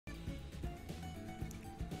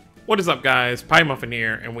What is up, guys? Pie Muffin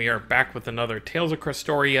here, and we are back with another Tales of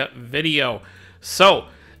Crestoria video. So,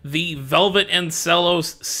 the Velvet and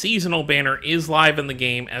Zelos seasonal banner is live in the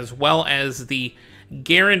game, as well as the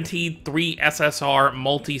guaranteed 3 SSR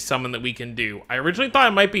multi-summon that we can do. I originally thought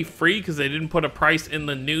it might be free because they didn't put a price in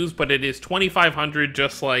the news, but it is 2,500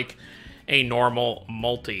 just like a normal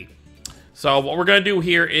multi. So what we're going to do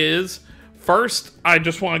here is, first, I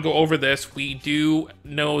just want to go over this. We do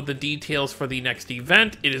know the details for the next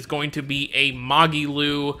event. It is going to be a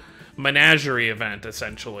Magilu Menagerie event,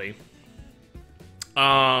 essentially.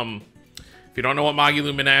 If you don't know what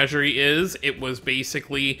Magilu Menagerie is, it was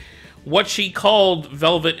basically what she called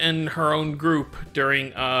Velvet and her own group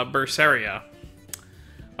during Berseria.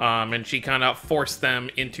 And she kind of forced them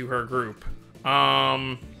into her group.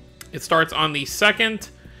 It starts on the 2nd.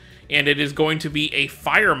 And it is going to be a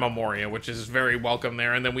Fire Memoria, which is very welcome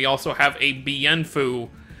there. And then we also have a Bienfu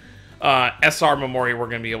SR Memoria we're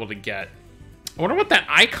going to be able to get. I wonder what that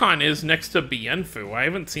icon is next to Bienfu. I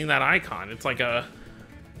haven't seen that icon. It's like a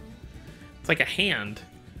hand.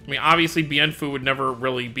 I mean, obviously Bienfu would never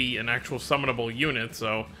really be an actual summonable unit,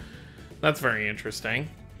 so that's very interesting.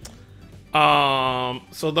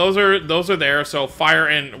 So those are there. So Fire,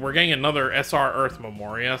 and we're getting another SR Earth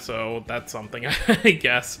Memoria, so that's something, I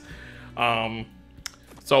guess.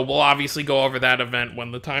 So we'll obviously go over that event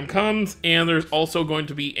when the time comes, and there's also going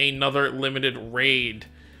to be another limited raid.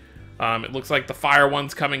 It looks like the Fire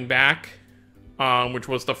one's coming back, which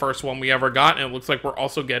was the first one we ever got, and it looks like we're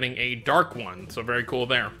also getting a Dark one, so very cool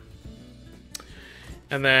there.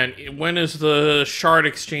 And then, when is the Shard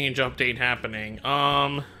Exchange update happening?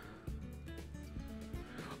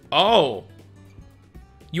 Oh,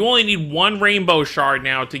 you only need 1 Rainbow Shard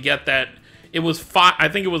now to get that. It was 5, I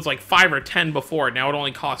think it was like 5 or 10 before. Now it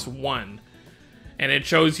only costs 1. And it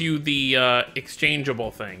shows you the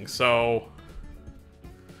exchangeable thing. So,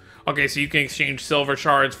 okay, so you can exchange silver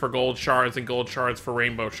shards for gold shards and gold shards for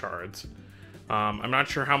rainbow shards. I'm not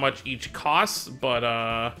sure how much each costs,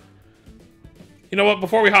 but you know what?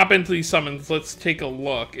 Before we hop into these summons, let's take a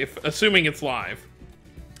look. Assuming it's live.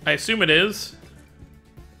 I assume it is.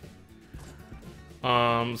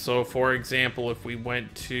 So for example, if we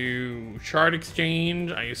went to Shard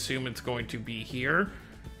Exchange, I assume it's going to be here.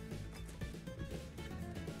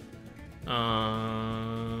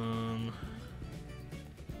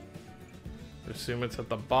 Assume it's at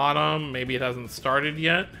the bottom. Maybe it hasn't started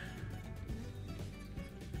yet.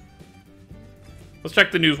 Let's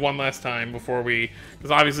check the news one last time before we,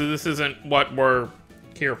 because obviously this isn't what we're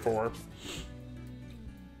here for.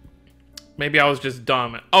 Maybe I was just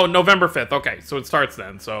dumb. Oh, November 5th. Okay, so it starts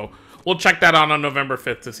then. So we'll check that out on November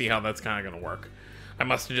 5th to see how that's kind of going to work. I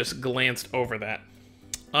must have just glanced over that.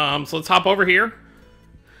 So let's hop over here.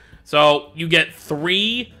 So you get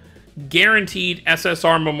 3 guaranteed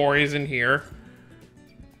SSR Memorias in here.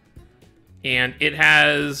 And it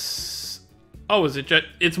has... Oh, is it just...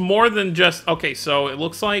 It's more than just... Okay, so it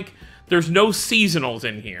looks like there's no seasonals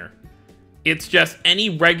in here. It's just any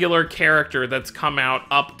regular character that's come out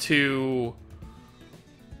up to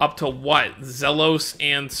what? Zelos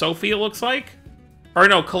and Sophie, it looks like? Or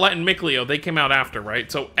no, Colette and Mikleo, they came out after,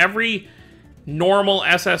 right? So every normal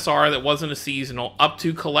SSR that wasn't a seasonal up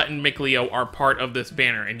to Colette and Mikleo are part of this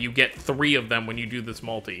banner, and you get 3 of them when you do this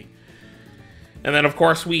multi. And then, of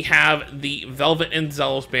course, we have the Velvet and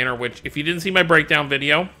Zelos banner, which, if you didn't see my breakdown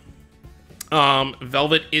video,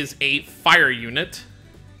 Velvet is a fire unit.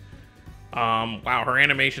 Wow, her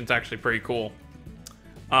animation's actually pretty cool.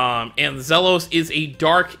 And Zelos is a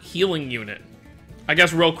dark healing unit. I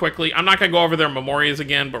guess real quickly, I'm not going to go over their Memorias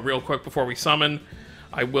again, but real quick before we summon,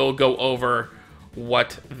 I will go over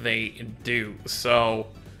what they do. So,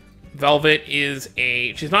 Velvet is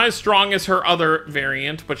she's not as strong as her other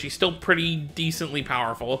variant, but she's still pretty decently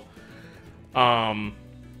powerful.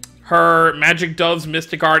 Her Magic Dove's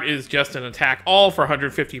Mystic Art is just an attack all for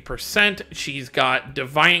 150%. She's got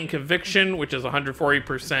Defiant Conviction, which is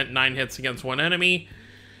 140%, 9 hits against 1 enemy.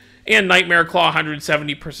 And Nightmare Claw,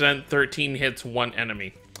 170%, 13 hits, 1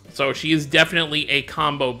 enemy. So she is definitely a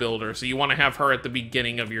combo builder, so you want to have her at the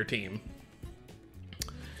beginning of your team.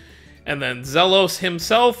 And then Zelos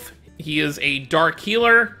himself, he is a dark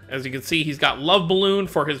healer. As you can see, he's got Love Balloon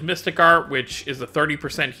for his Mystic Art, which is a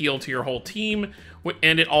 30% heal to your whole team.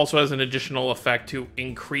 And it also has an additional effect to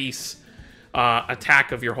increase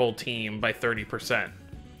attack of your whole team by 30%.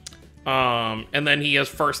 And then he has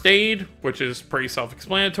First Aid, which is pretty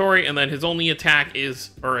self-explanatory. And then his only attack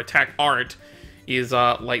attack art is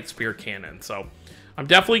Light Spear Cannon. So I'm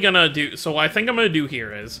definitely going to do... So what I think I'm going to do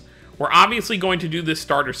here is... We're obviously going to do this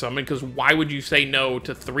starter summon, because why would you say no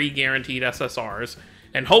to 3 guaranteed SSRs?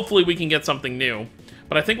 And hopefully we can get something new.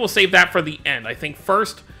 But I think we'll save that for the end. I think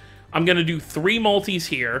first I'm going to do 3 multis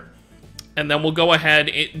here. And then we'll go ahead,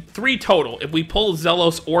 3 total. If we pull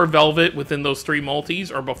Zelos or Velvet within those 3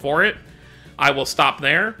 multis or before it, I will stop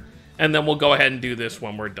there. And then we'll go ahead and do this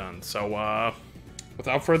when we're done. So,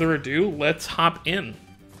 without further ado, let's hop in.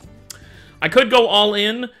 I could go all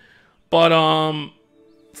in, but,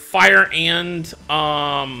 Fire and,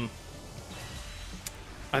 I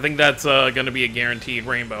think that's, going to be a guaranteed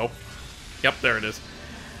rainbow. Yep, there it is.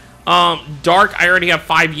 Dark, I already have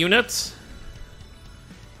 5 units.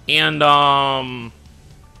 And, Fire,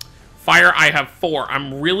 I have 4.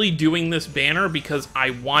 I'm really doing this banner because I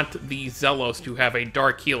want the Zelos to have a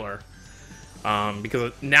Dark Healer.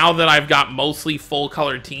 Because now that I've got mostly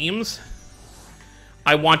full-colored teams,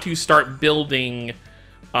 I want to start building,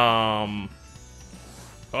 oh,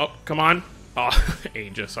 come on. Oh,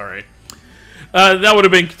 Aegis, alright. That would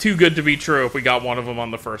have been too good to be true if we got one of them on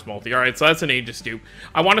the first multi. Alright, so that's an Aegis dupe.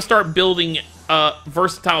 I want to start building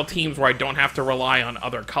versatile teams where I don't have to rely on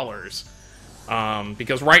other colors.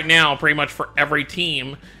 Because right now, pretty much for every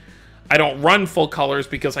team, I don't run full colors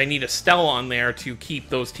because I need a Stell on there to keep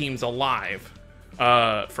those teams alive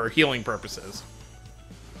for healing purposes.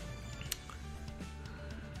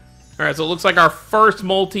 Alright, so it looks like our first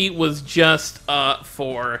multi was just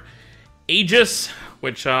for Aegis.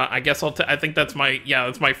 Which, I guess I think that's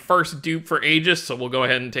that's my first dupe for Aegis, so we'll go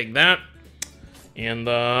ahead and take that. And,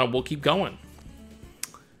 we'll keep going.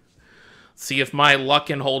 See if my luck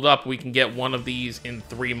can hold up, we can get one of these in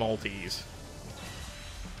 3 multis.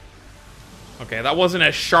 Okay, that wasn't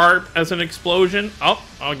as sharp as an explosion. Oh,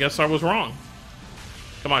 I guess I was wrong.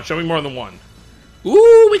 Come on, show me more than 1.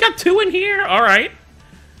 Ooh, we got 2 in here! Alright.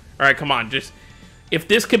 Alright, come on, just... If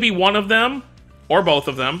this could be one of them, or both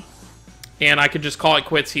of them, and I could just call it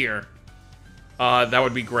quits here. That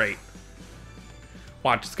would be great.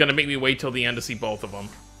 Watch, it's gonna make me wait till the end to see both of them.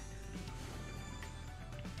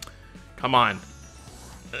 Come on.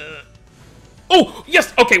 Oh,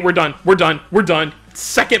 yes! Okay, we're done. We're done. We're done.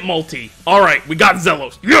 Second multi. Alright, we got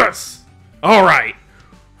Zelos. Yes! Alright.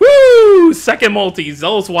 Woo! Second multi.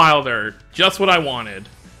 Zelos Wilder. Just what I wanted.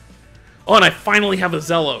 Oh, and I finally have a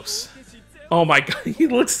Zelos. Oh my god, he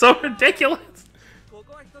looks so ridiculous.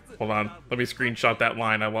 Hold on, let me screenshot that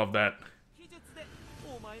line. I love that.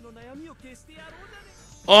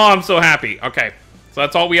 Oh, I'm so happy. Okay, so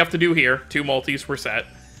that's all we have to do here. 2 multis, we're set.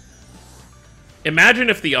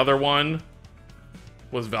 Imagine if the other one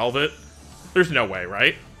was Velvet. There's no way,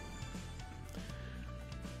 right?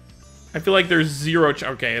 I feel like there's 0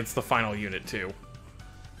 okay, it's the final unit, too.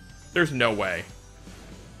 There's no way.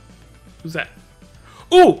 Who's that?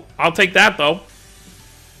 Ooh! I'll take that, though.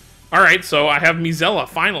 Alright, so I have Mizella,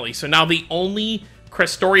 finally. So now the only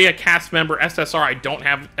Crestoria cast member SSR I don't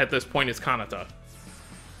have at this point is Kanata.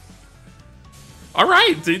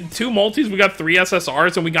 Alright, 2 multis, we got 3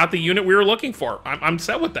 SSRs, and we got the unit we were looking for. I'm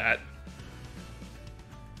set with that.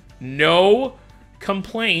 No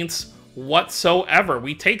complaints whatsoever.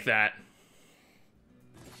 We take that.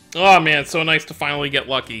 Oh man, it's so nice to finally get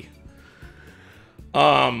lucky.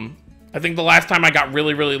 I think the last time I got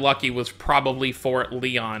really, really lucky was probably for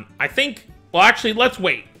Leon. I think, well, actually, let's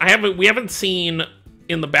wait. We haven't seen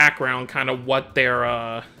in the background kind of what their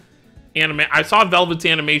I saw Velvet's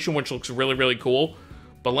animation, which looks really, really cool.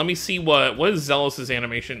 But let me see what is Zelos'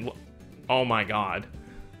 animation. Oh my god.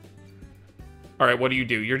 All right, what do?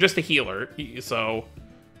 You're just a healer, so.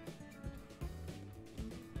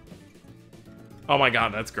 Oh my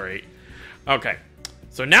god, that's great. Okay.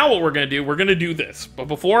 So now what we're going to do this. But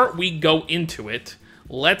before we go into it,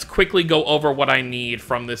 let's quickly go over what I need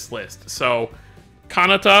from this list. So,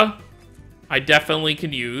 Kanata, I definitely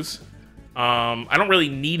can use. I don't really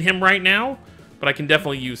need him right now, but I can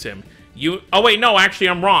definitely use him. Oh wait, no, actually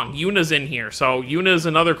I'm wrong. Yuna's in here. So, Yuna's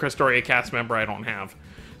another Crestoria cast member I don't have.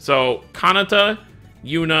 So, Kanata,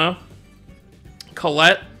 Yuna,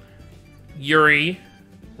 Colette, Yuri,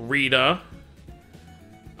 Rita,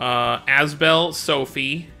 Asbel,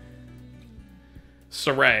 Sophie,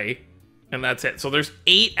 Saray, and that's it. So there's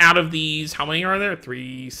 8 out of these. How many are there?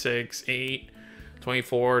 3, 6, 8,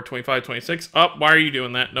 24, 25, 26. Oh, why are you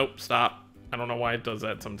doing that? Nope, stop. I don't know why it does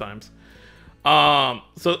that sometimes.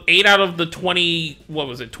 So 8 out of the 20, what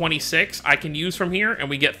was it, 26 I can use from here, and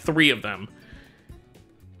we get 3 of them.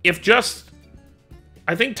 If just,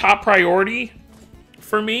 I think top priority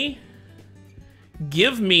for me,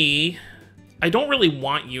 give me... I don't really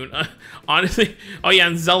want Yuna, honestly. Oh yeah,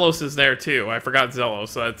 and Zelos is there too. I forgot Zelos,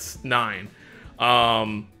 so that's 9.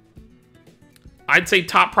 I'd say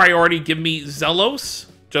top priority, give me Zelos,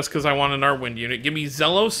 just because I want an Arwind unit. Give me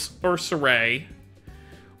Zelos or Saray,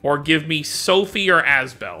 or give me Sophie or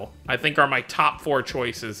Asbel. I think are my top 4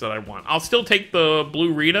 choices that I want. I'll still take the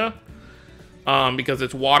Blue Rita, because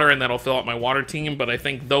it's water and that'll fill out my water team, but I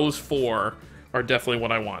think those 4 are definitely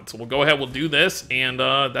what I want. So we'll go ahead, we'll do this, and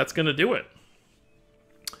that's gonna do it.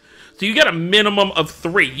 So you get a minimum of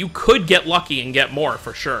 3. You could get lucky and get more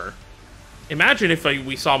for sure. Imagine if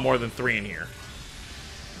we saw more than 3 in here.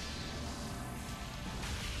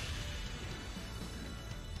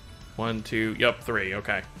 One, 2, yep, 3,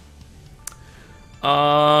 okay.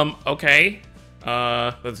 Okay.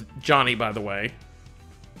 That's Johnny, by the way.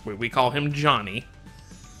 We call him Johnny.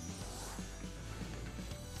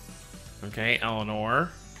 Okay, Eleanor.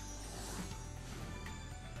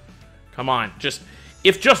 Come on,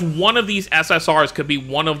 if just one of these SSRs could be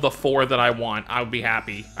one of the 4 that I want, I would be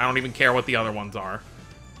happy. I don't even care what the other ones are.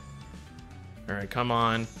 Alright, come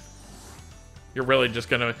on. You're really just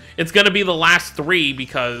gonna... It's gonna be the last 3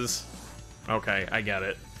 because... Okay, I get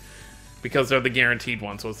it. Because they're the guaranteed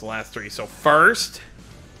ones, so it's the last 3. So first...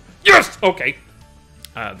 Yes! Okay.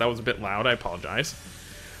 That was a bit loud, I apologize.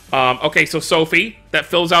 Okay, so Sophie, that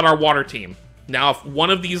fills out our water team. Now, if one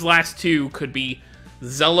of these last 2 could be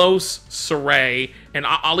Zelos, Saray, and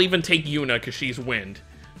I'll even take Yuna because she's wind.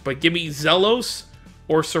 But give me Zelos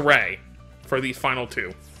or Saray for these final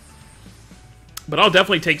 2. But I'll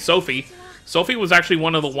definitely take Sophie. Sophie was actually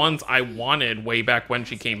one of the ones I wanted way back when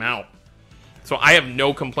she came out. So I have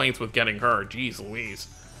no complaints with getting her. Jeez Louise.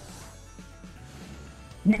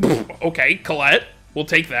 Okay, Colette. We'll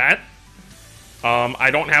take that. I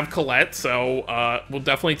don't have Colette, so we'll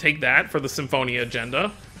definitely take that for the Symphonia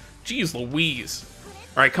agenda. Jeez Louise.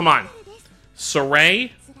 Alright, come on.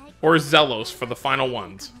 Saray or Zelos for the final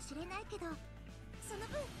ones.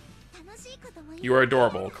 You are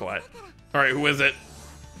adorable, Colette. Alright, who is it?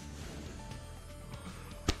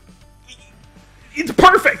 It's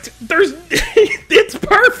perfect! It's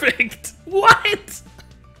perfect! What?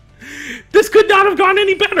 This could not have gone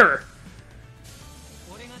any better!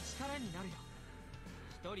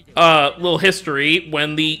 Little history.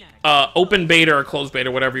 When the open beta or closed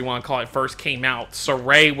beta, whatever you want to call it, first came out,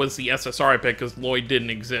 Saray was the SSR I picked because Lloyd didn't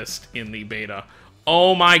exist in the beta.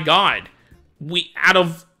 Oh my god. Out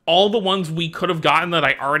of all the ones we could have gotten that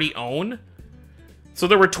I already own, so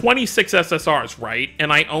there were 26 SSRs, right?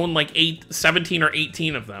 And I own like 17 or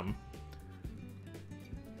 18 of them.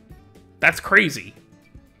 That's crazy.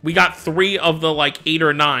 We got 3 of the like 8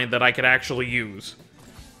 or 9 that I could actually use.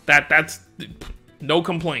 That's no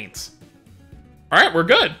complaints. All right, we're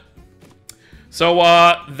good. So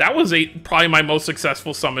that was probably my most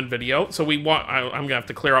successful summon video. So I'm gonna have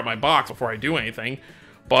to clear out my box before I do anything,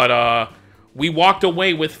 but we walked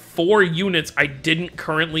away with 4 units I didn't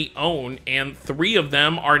currently own, and 3 of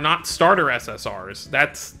them are not starter SSRs.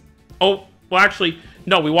 That's... Oh, well, actually,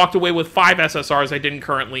 no, we walked away with 5 SSRs I didn't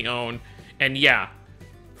currently own, and yeah,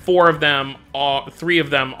 3 of them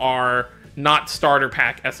are not starter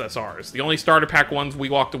pack SSRs. The only starter pack ones we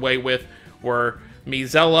walked away with were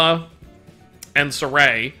Mizella and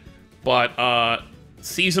Saray, but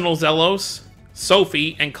Seasonal Zelos,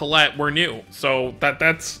 Sophie, and Colette were new. So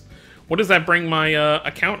that's... What does that bring my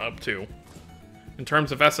account up to in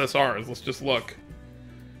terms of SSRs? Let's just look.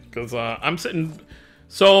 Because I'm sitting...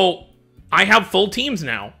 So, I have full teams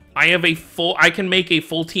now. I can make a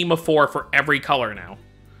full team of 4 for every color now.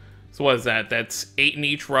 So what is that? That's 8 in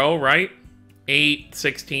each row, right? 8,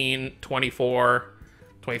 16, 24,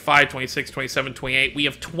 25, 26, 27, 28. We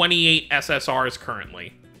have 28 SSRs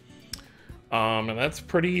currently. And that's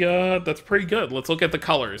pretty good. Let's look at the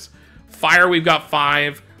colors. Fire, we've got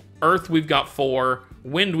 5. Earth, we've got 4.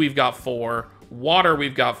 Wind, we've got 4. Water,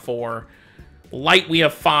 we've got 4. Light, we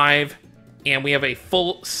have 5. And we have a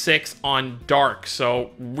full 6 on dark.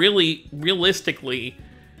 So really, realistically,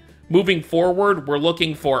 moving forward, we're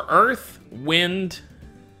looking for Earth, Wind,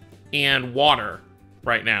 and Water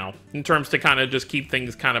right now, in terms to kind of just keep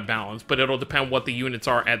things kind of balanced. But it'll depend what the units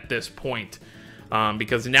are at this point.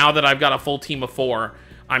 Because now that I've got a full team of 4,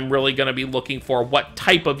 I'm really going to be looking for what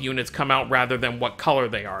type of units come out rather than what color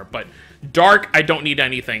they are. But dark, I don't need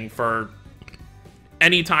anything for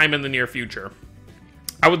any time in the near future.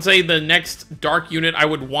 I would say the next dark unit I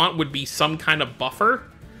would want would be some kind of buffer.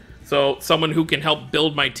 So someone who can help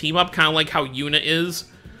build my team up, kind of like how Yuna is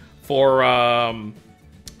for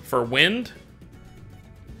wind.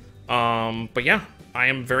 But yeah, I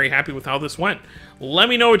am very happy with how this went. Let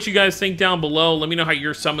me know what you guys think down below. Let me know how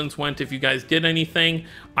your summons went, if you guys did anything.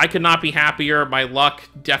 I could not be happier. My luck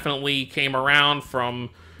definitely came around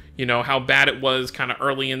from, you know, how bad it was kind of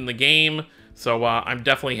early in the game. So I'm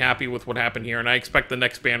definitely happy with what happened here, and I expect the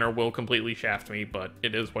next banner will completely shaft me, but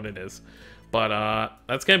it is what it is. But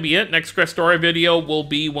that's going to be it. Next Crestoria video will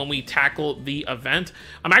be when we tackle the event.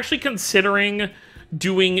 I'm actually considering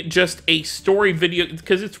doing just a story video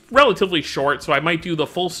because it's relatively short, so I might do the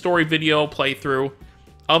full story video playthrough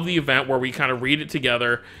of the event where we kind of read it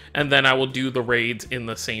together, and then I will do the raids in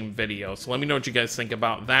the same video. So let me know what you guys think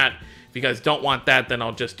about that. If you guys don't want that, then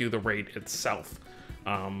I'll just do the raid itself.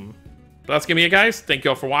 But that's going to be it, guys. Thank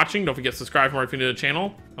you all for watching. Don't forget to subscribe for more if you're new to the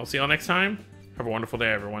channel. I'll see you all next time. Have a wonderful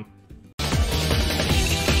day, everyone.